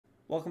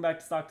Welcome back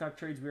to Stock Talk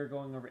Trades. We are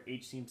going over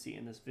HCMC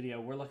in this video.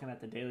 We're looking at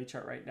the daily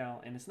chart right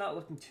now, and it's not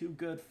looking too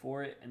good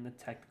for it in the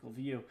technical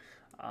view.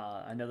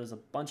 I know there's a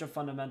bunch of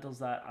fundamentals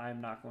that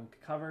I'm not going to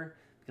cover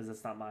because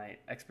that's not my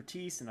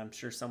expertise, and I'm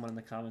sure someone in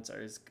the comments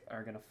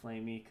are going to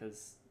flame me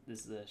because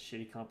this is a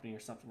shitty company or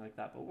something like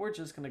that. But we're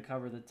just going to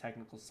cover the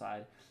technical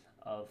side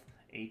of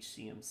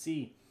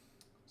HCMC.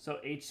 So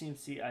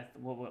HCMC,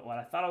 what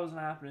I thought was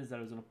going to happen is that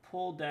it was going to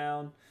pull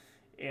down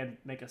and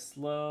make a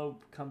slow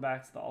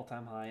comeback to the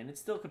all-time high, and it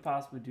still could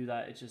possibly do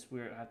that. It's just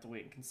we have to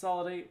wait and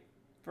consolidate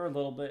for a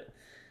little bit,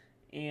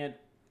 and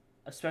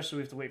especially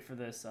we have to wait for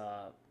this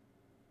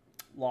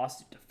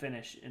lawsuit to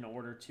finish in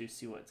order to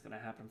see what's going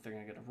to happen. If they're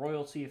going to get a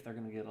royalty, if they're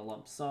going to get a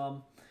lump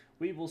sum,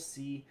 we will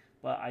see.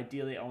 But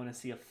ideally, I want to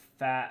see a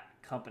fat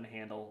cup and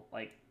handle,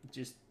 like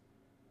just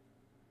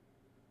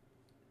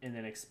and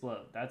then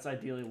explode. That's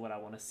ideally what I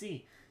want to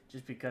see,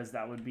 just because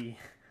that would be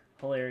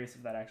hilarious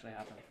if that actually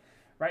happened.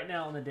 Right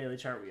now on the daily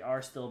chart, we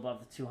are still above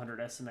the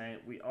 200 SMA.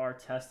 We are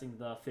testing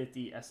the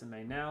 50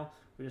 SMA now.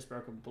 We just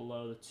broke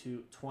below the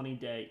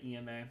 20-day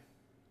EMA.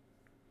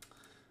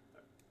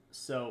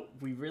 So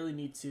we really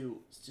need to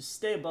just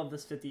stay above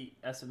this 50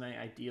 SMA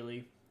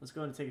ideally. Let's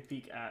go ahead and take a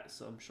peek at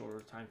some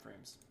shorter time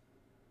frames.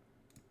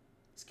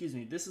 Excuse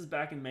me, this is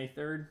back in May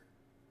 3rd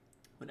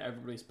when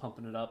everybody's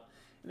pumping it up.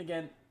 And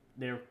again,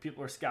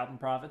 people are scalping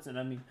profits. And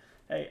I mean,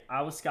 hey,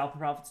 I was scalping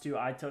profits too.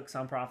 I took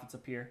some profits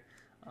up here.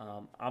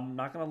 I'm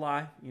not going to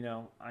lie,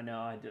 I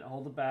know I didn't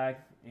hold the bag,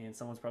 and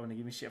someone's probably going to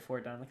give me shit for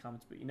it down in the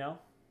comments, but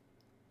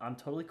I'm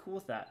totally cool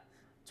with that.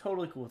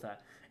 Totally cool with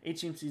that.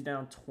 HCMC is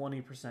down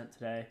 20%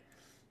 today.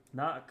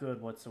 Not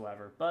good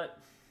whatsoever, but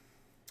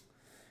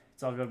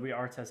it's all good. We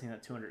are testing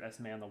that 200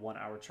 SMA on the 1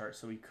 hour chart,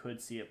 so we could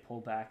see it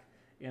pull back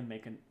and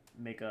make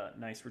a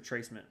nice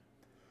retracement.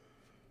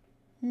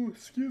 Ooh,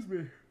 excuse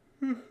me.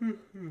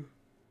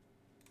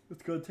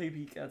 Let's go take a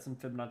peek at some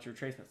Fibonacci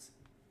retracements.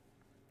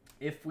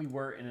 If we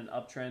were in an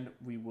uptrend,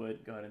 we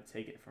would go ahead and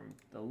take it from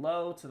the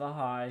low to the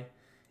high.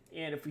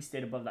 And if we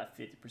stayed above that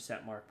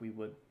 50% mark, we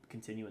would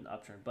continue in the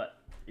uptrend. But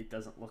it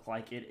doesn't look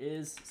like it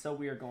is. So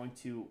we are going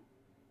to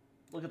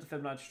look at the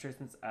Fibonacci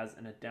retracements as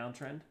in a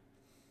downtrend.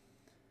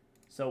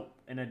 So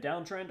in a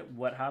downtrend,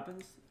 what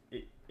happens?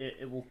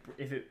 It will,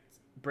 if it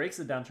breaks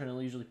the downtrend,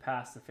 it'll usually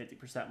pass the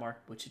 50%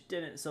 mark, which it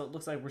didn't. So it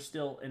looks like we're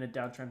still in a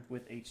downtrend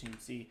with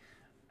HCMC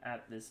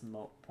at this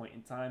point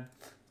in time.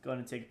 Go ahead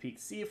and take a peek,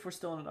 see if we're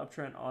still in an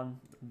uptrend on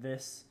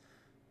this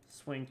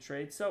swing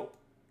trade. So,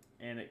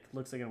 and it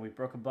looks like we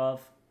broke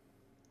above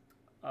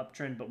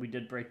uptrend, but we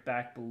did break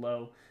back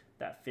below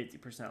that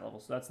 50% level.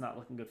 So that's not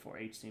looking good for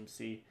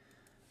HCMC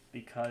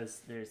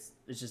because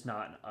it's just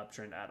not an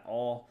uptrend at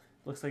all.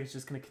 Looks like it's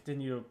just going to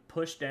continue to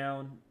push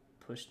down.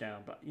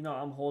 But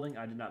I'm holding.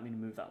 I did not mean to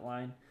move that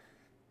line,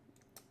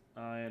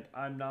 and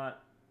I'm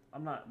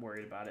not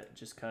worried about it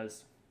just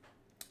because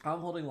I'm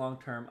holding long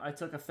term. I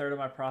took a third of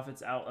my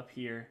profits out up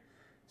here,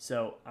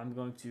 so I'm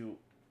going to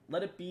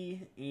let it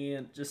be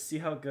and just see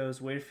how it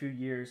goes. Wait a few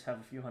years, have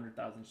a few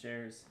 100,000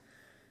 shares,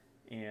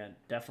 and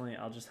definitely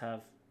I'll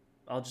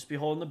just be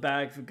holding the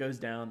bag if it goes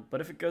down.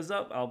 But if it goes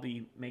up, I'll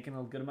be making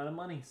a good amount of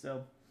money.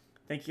 So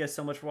thank you guys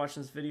so much for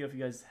watching this video. If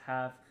you guys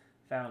have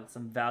found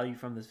some value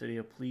from this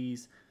video,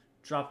 please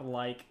drop a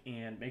like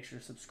and make sure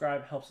to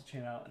subscribe. It helps the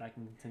channel out, and I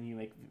can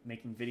continue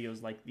making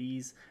videos like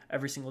these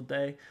every single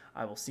day.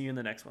 I will see you in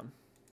the next one.